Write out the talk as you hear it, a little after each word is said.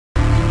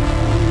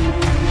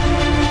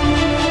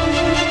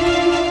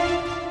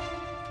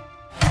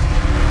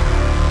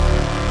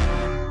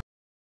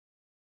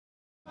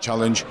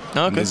challenge.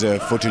 Okay.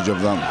 There's footage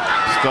of them.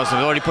 He's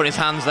already put his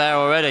hands there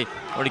already.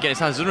 Already getting his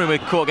hands. Doesn't really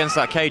caught against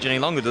that cage any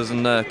longer,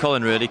 doesn't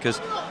Colin, really, because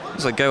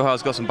looks like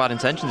Gohar's got some bad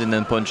intentions in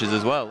them punches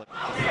as well.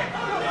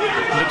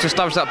 Look to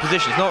establish that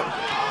position. It's not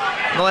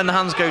letting the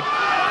hands go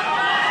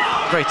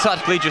very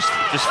tactically, just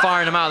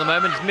firing them out at the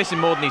moment. He's missing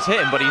more than he's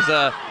hitting, but he's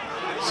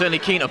certainly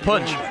keen to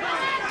punch.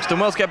 He's done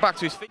well to get back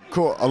to his feet.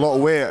 Caught a lot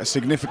of weight, a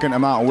significant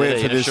amount of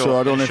weight for this, so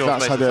I don't know if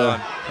that's had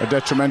a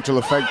detrimental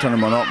effect on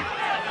him or not.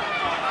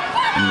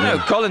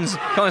 Colin's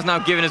now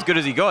giving as good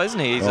as he got, isn't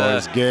he?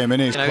 He's game,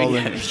 isn't he?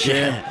 Colin.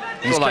 Yeah.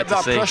 He's kept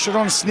that pressure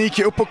on,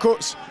 sneaky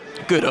uppercuts.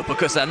 Good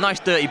uppercuts there, nice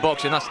dirty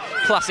boxing. That's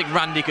classic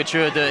Randy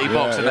Couture dirty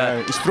boxer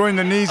there. He's throwing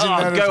the knees in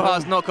there.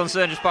 Gohar's not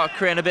concerned, just about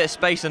creating a bit of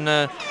space and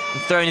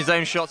throwing his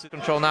own shots to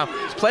control now.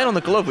 He's playing on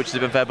the glove, which is a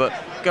bit fair, but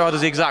Gohar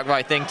does the exact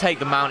right thing. Take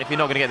the mount. If you're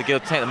not going to get the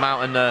guild, take the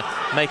mount and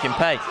make him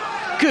pay.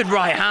 Good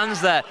right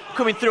hands there,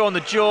 coming through on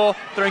the jaw,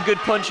 throwing good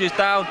punches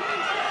down.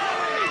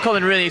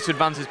 Colin really needs to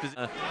advance his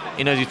position.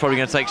 He knows he's probably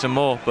going to take some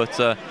more, but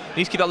he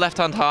needs to keep that left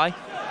hand high,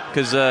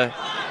 because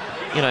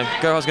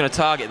Gohar's going to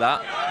target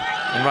that,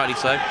 and rightly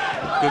so.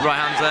 Good right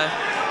hands there.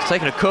 He's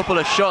taking a couple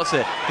of shots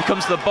here. He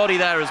comes to the body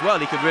there as well.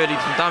 He could really do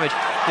some damage.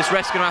 This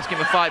ref's going to ask him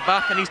to fight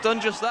back, and he's done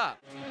just that.